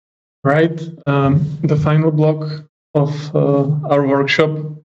Right. The final block of our workshop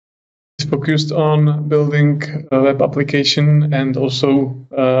is focused on building a web application and also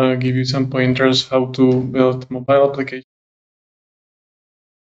give you some pointers how to build mobile application.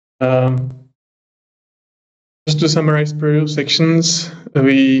 Just to summarize previous sections,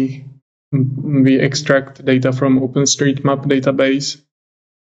 we extract data from OpenStreetMap database.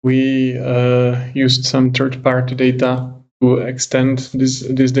 We used some third-party data to extend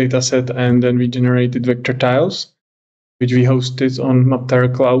this data set, and then we generated vector tiles, which we hosted on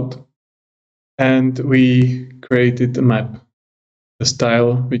MapTile Cloud. And we created a map, a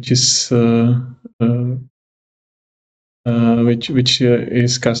style which is which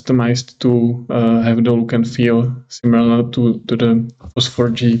is customized to have the look and feel similar to the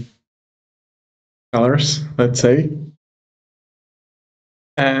FOSS4G colors, let's say.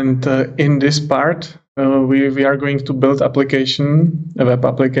 And in this part, we are going to build a web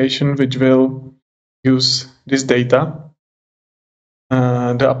application, which will use this data.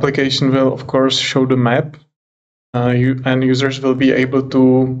 The application will, of course, show the map, and users will be able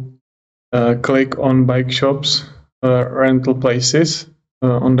to click on bike shops, rental places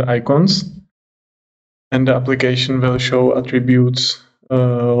on the icons, and the application will show attributes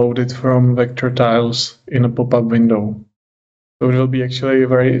loaded from vector tiles in a pop-up window. So it will be actually a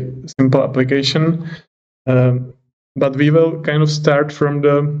very simple application, but we will kind of start from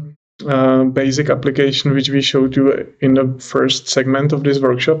the basic application which we showed you in the first segment of this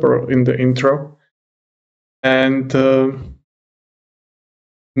workshop, or in the intro. And the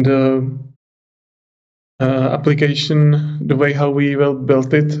application, the way how we will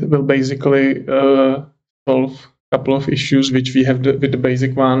build it, will basically solve a couple of issues which we have with the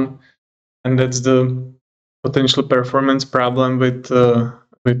basic one, and that's the potential performance problem with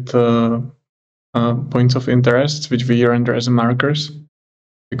points of interest, which we render as markers,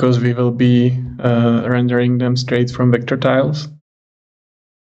 because we will be rendering them straight from vector tiles.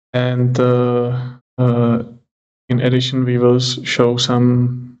 And in addition, we will show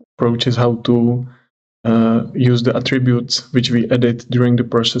some approaches how to use the attributes which we edit during the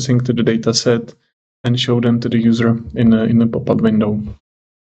processing to the data set and show them to the user in a pop-up window.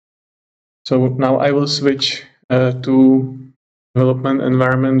 So now I will switch to development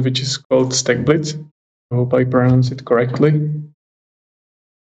environment, which is called StackBlitz. I hope I pronounce it correctly.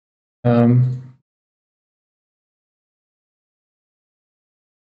 And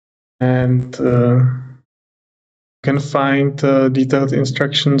you can find detailed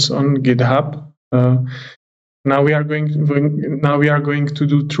instructions on GitHub. Now we are going to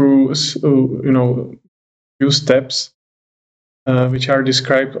do through few steps which are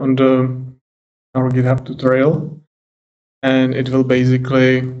described on our GitHub tutorial, and it will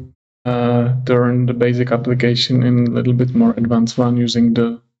basically turn the basic application in a little bit more advanced one using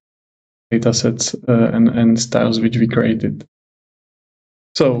the datasets and styles which we created.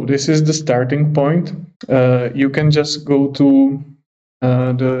 So this is the starting point. You can just go to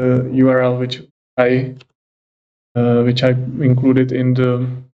the URL which I included in the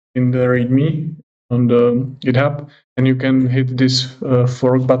README on the GitHub, and you can hit this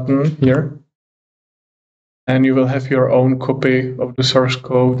fork button here, and you will have your own copy of the source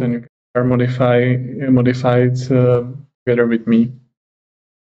code, and you can modify it together with me.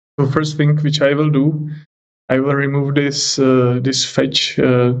 So first thing which I will do, I will remove this fetch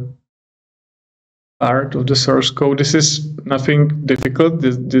part of the source code. This is nothing difficult.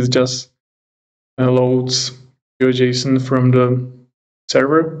 This just loads GeoJSON from the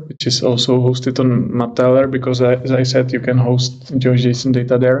server, which is also hosted on MapTiles, because as I said, you can host GeoJSON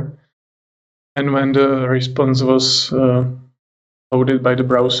data there. And when the response was loaded by the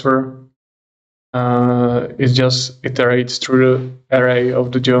browser, it just iterates through the array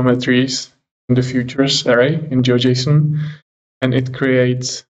of the geometries in the futures array in GeoJSON, and it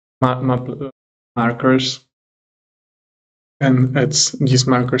creates map markers and adds these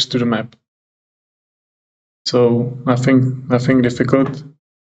markers to the map. So nothing difficult,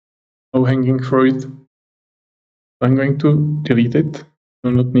 no hanging fruit. I'm going to delete it.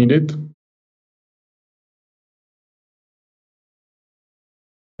 Do not need it.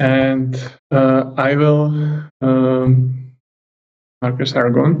 And I will markers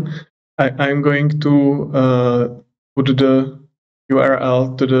are gone. I'm going to put the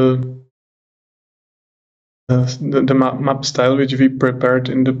URL to the map style which we prepared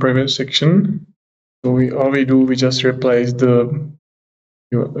in the previous section. So all we do, we just replace the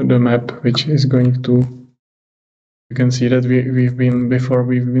map, which is going to. You can see that we've been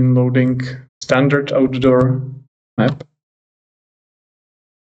loading standard outdoor map.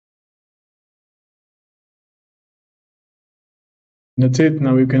 That's it.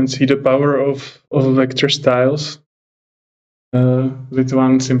 Now you can see the power of vector styles. With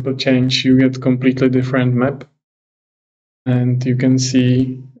one simple change, you get completely different map. And you can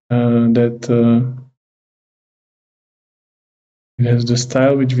see that it has the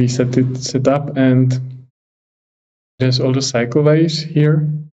style which we set up, and there's all the cycleways here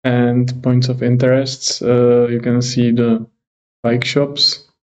and points of interests. You can see the bike shops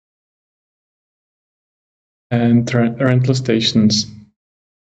and rental stations.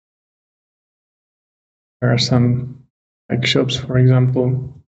 There are some bike shops, for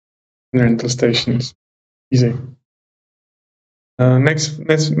example, and rental stations. Easy. Next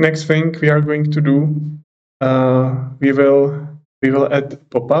thing we are going to do, we will add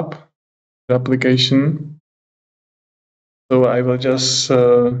pop-up to the application. So I will just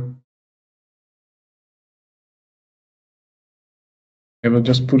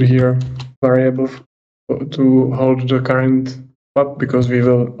put here variable to hold the current pop, because we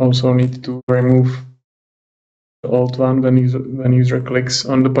will also need to remove the old one when user clicks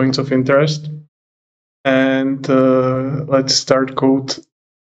on the points of interest. And let's start code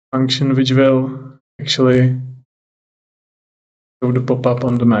function which will actually show the pop-up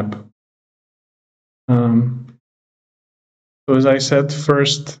on the map. So as I said,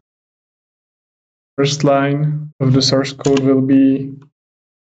 first line of the source code will be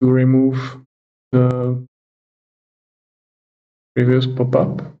to remove the previous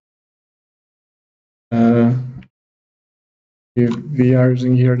pop-up. We are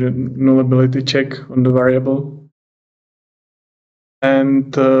using here the nullability check on the variable.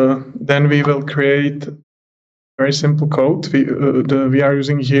 And then we will create very simple code. We are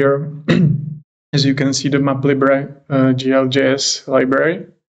using here, as you can see, the MapLibre GL JS library.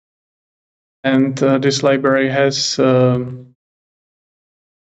 And this library has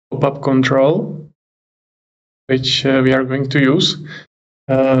pop-up control, which we are going to use.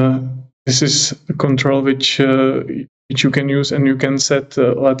 This is a control which you can use, and you can set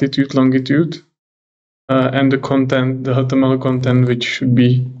latitude, longitude, and the content, the HTML content, which should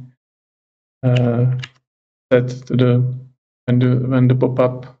be set to when the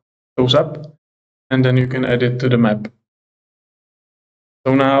pop-up shows up, and then you can add it to the map.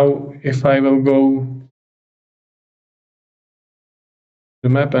 So now, if I will go to the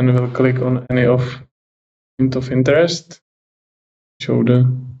map and will click on any of point of interest, show the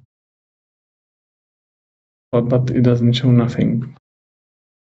but it doesn't show nothing.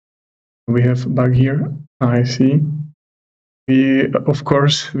 We have a bug here. I see. Of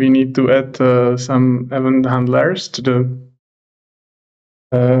course, we need to add some event handlers to the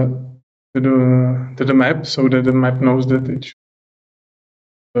map, so that the map knows that it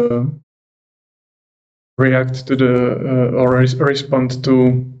should react to the or respond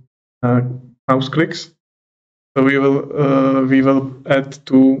to mouse clicks. So we will add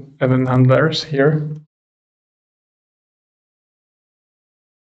two event handlers here.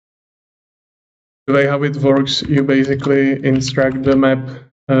 The way how it works, you basically instruct the map.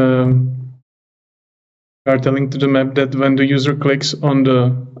 You are telling to the map that when the user clicks on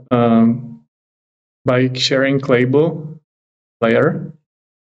the bike sharing label layer,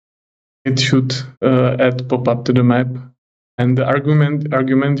 it should add pop-up to the map. And the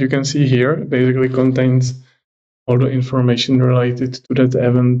argument you can see here basically contains all the information related to that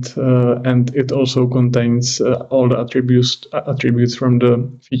event, and it also contains all the attributes from the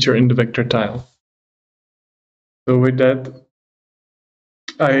feature in the vector tile. So with that,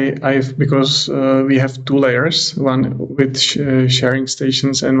 because we have two layers, one with sharing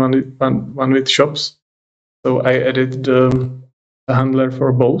stations and one with shops. So I added the handler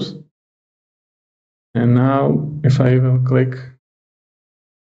for both. And now, if I will click,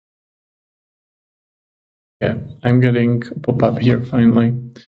 yeah, I'm getting a pop-up here finally.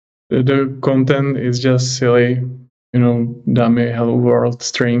 The content is just silly, dummy hello world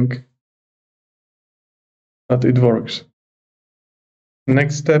string, but it works.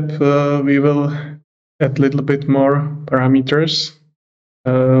 Next step, we will add a little bit more parameters.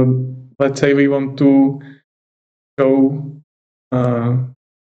 Let's say we want to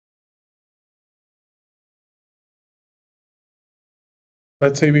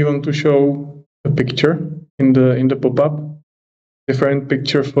show a picture in the pop-up, different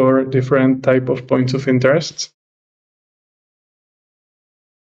picture for different type of points of interest.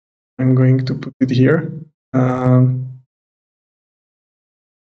 I'm going to put it here.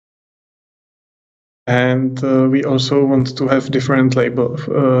 And we also want to have different label,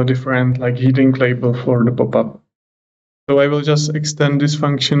 different like heading label for the pop-up. So I will just extend this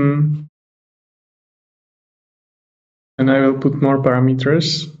function, and I will put more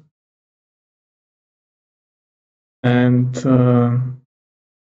parameters. and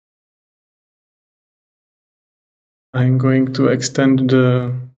I'm going to extend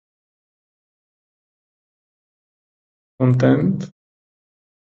the content.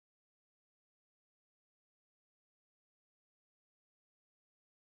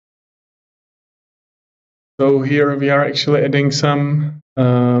 So here we are actually adding some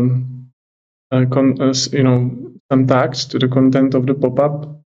some tags to the content of the pop-up.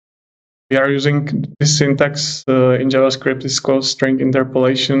 We are using this syntax in JavaScript is called string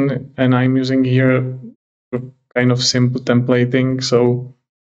interpolation, and I'm using here kind of simple templating. So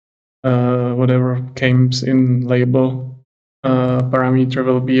whatever comes in label parameter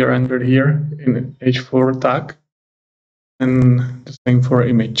will be rendered here in h4 tag, and the same for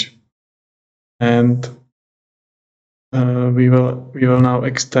image. And we will now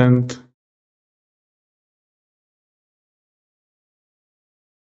extend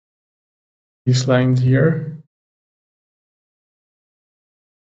these lines here.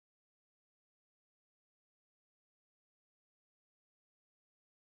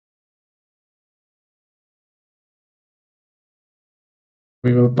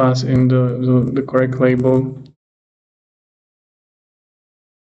 We will pass in the correct label.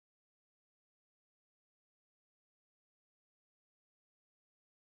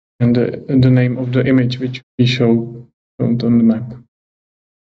 And the name of the image which we showed on the map.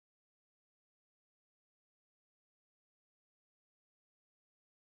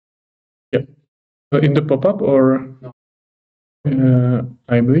 Yep. In the pop-up, or no.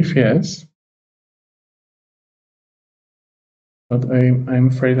 I believe yes. But I'm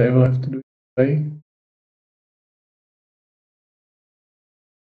afraid I will have to do it today.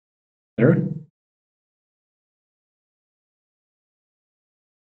 There.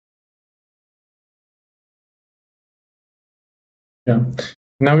 Yeah.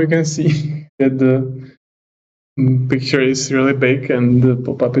 Now you can see that the picture is really big and the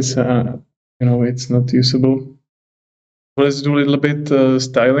pop-up is, it's not usable. Let's do a little bit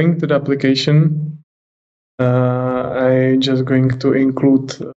styling to the application. I'm just going to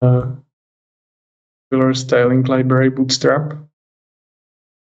include styling library Bootstrap.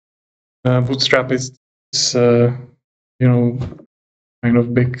 Bootstrap is kind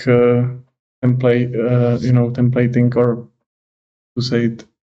of big template, templating, or to say it,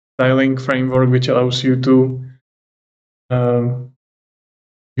 styling framework, which allows you to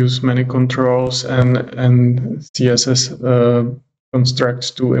use many controls and CSS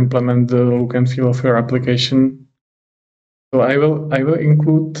constructs to implement the look and feel of your application. So I will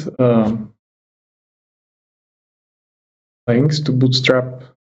include links to Bootstrap,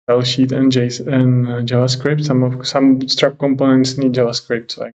 style sheet, and JSON and JavaScript. Some Bootstrap components need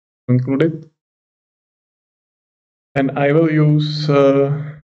JavaScript, so I include it. And I will use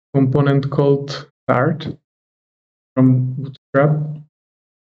a component called card from Bootstrap.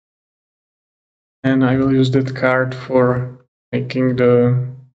 And I will use that card for making the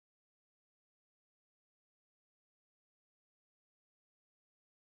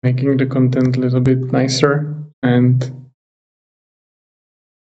content a little bit nicer. And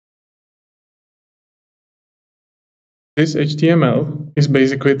this HTML is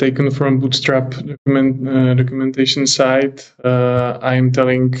basically taken from Bootstrap documentation site. I'm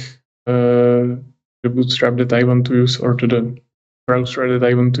telling the Bootstrap that I want to use, or to the browser that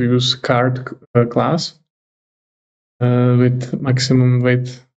I want to use, card class with maximum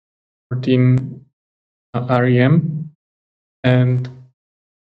width 14 rem, and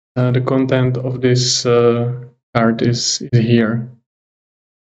the content of this card is here.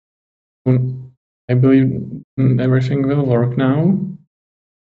 I believe everything will work now.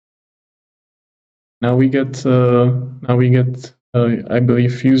 Now we get I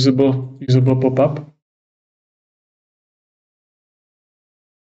believe usable pop-up,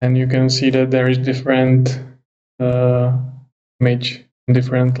 and you can see that there is different image,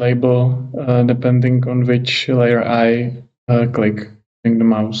 different label depending on which layer I click using the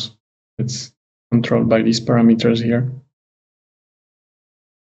mouse. It's controlled by these parameters here.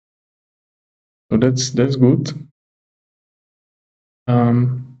 So that's good.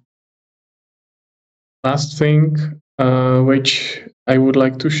 Last thing which I would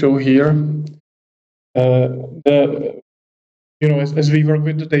like to show here, as we work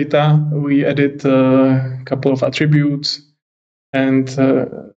with the data, we added a couple of attributes, and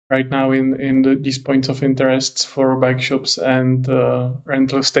right now in these points of interest for bike shops and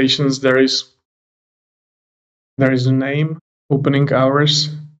rental stations, there is a name, opening hours,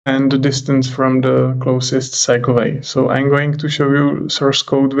 and the distance from the closest cycleway. So I'm going to show you source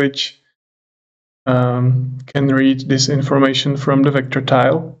code which can read this information from the vector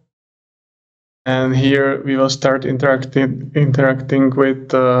tile. And here we will start interacting with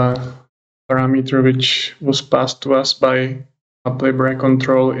the parameter which was passed to us by MapLibre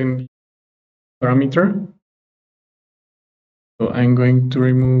control in the parameter. So I'm going to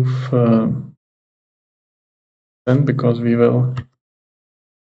remove then, because we will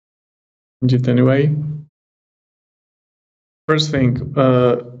change it anyway. First thing,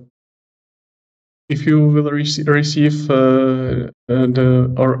 if you will receive or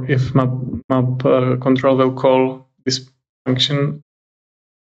if map control will call this function,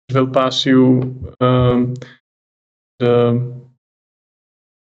 it will pass you the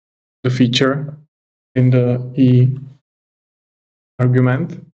feature in the E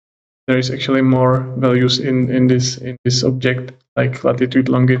argument. There is actually more values in this object, like latitude,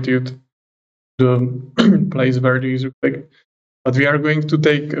 longitude, the place where the user clicked. But we are going to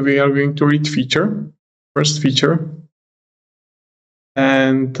read first feature,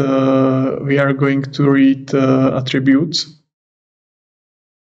 and we are going to read attributes.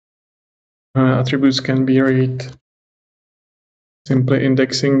 Attributes can be read simply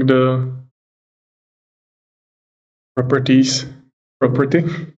indexing the property.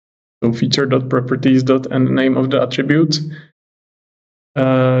 So feature.properties and the name of the attribute.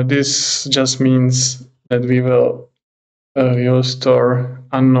 This just means that we will store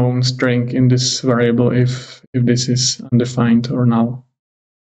unknown string in this variable if this is undefined or null.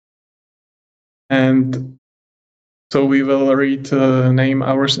 And so we will read name,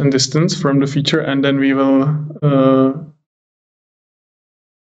 hours, and distance from the feature, and then we will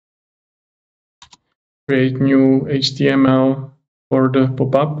create new HTML for the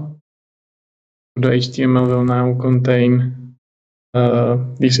pop-up. The HTML will now contain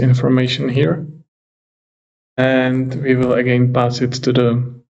this information here, and we will again pass it to the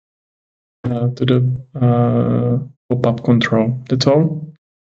pop-up control. That's all.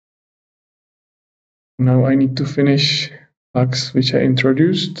 Now I need to finish bugs which I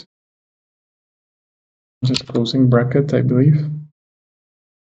introduced. Just closing bracket, I believe.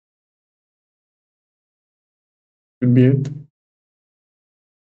 Should be it.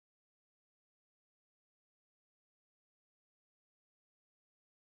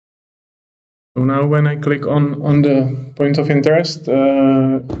 So now when I click on the points of interest,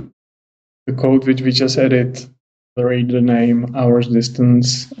 the code which we just added will read the name, hours,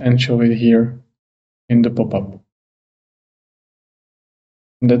 distance, and show it here in the pop-up.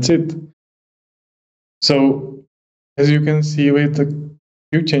 And that's it. So as you can see, with a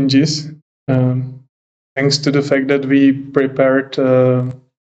few changes, thanks to the fact that we prepared the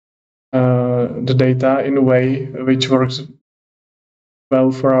data in a way which works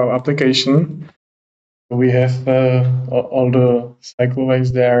well for our application. We have all the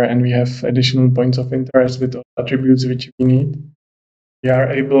cycleways there, and we have additional points of interest with attributes which we need. We are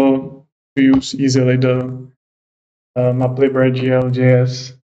able to use easily the MapLibre GL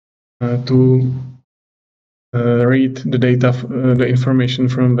JS to read the data, the information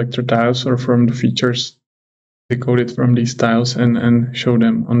from vector tiles or from the features decoded from these tiles and show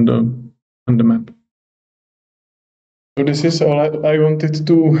them on the map. So this is all I wanted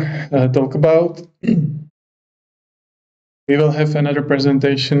to talk about. We will have another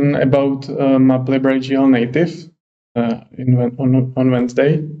presentation about MapLibre GL native on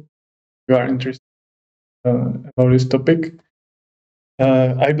Wednesday. If you are interested about this topic.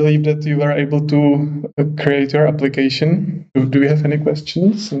 I believe that you were able to create your application. Do we have any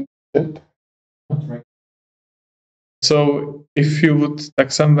questions? So if you would stuck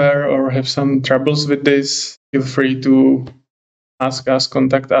somewhere or have some troubles with this, feel free to ask us,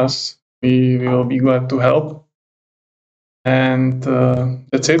 contact us. We will be glad to help. And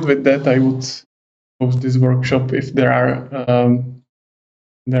that's it. With that, I would close this workshop if there are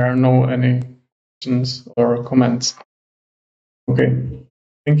no any questions or comments. Okay.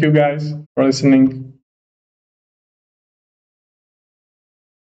 Thank you guys for listening.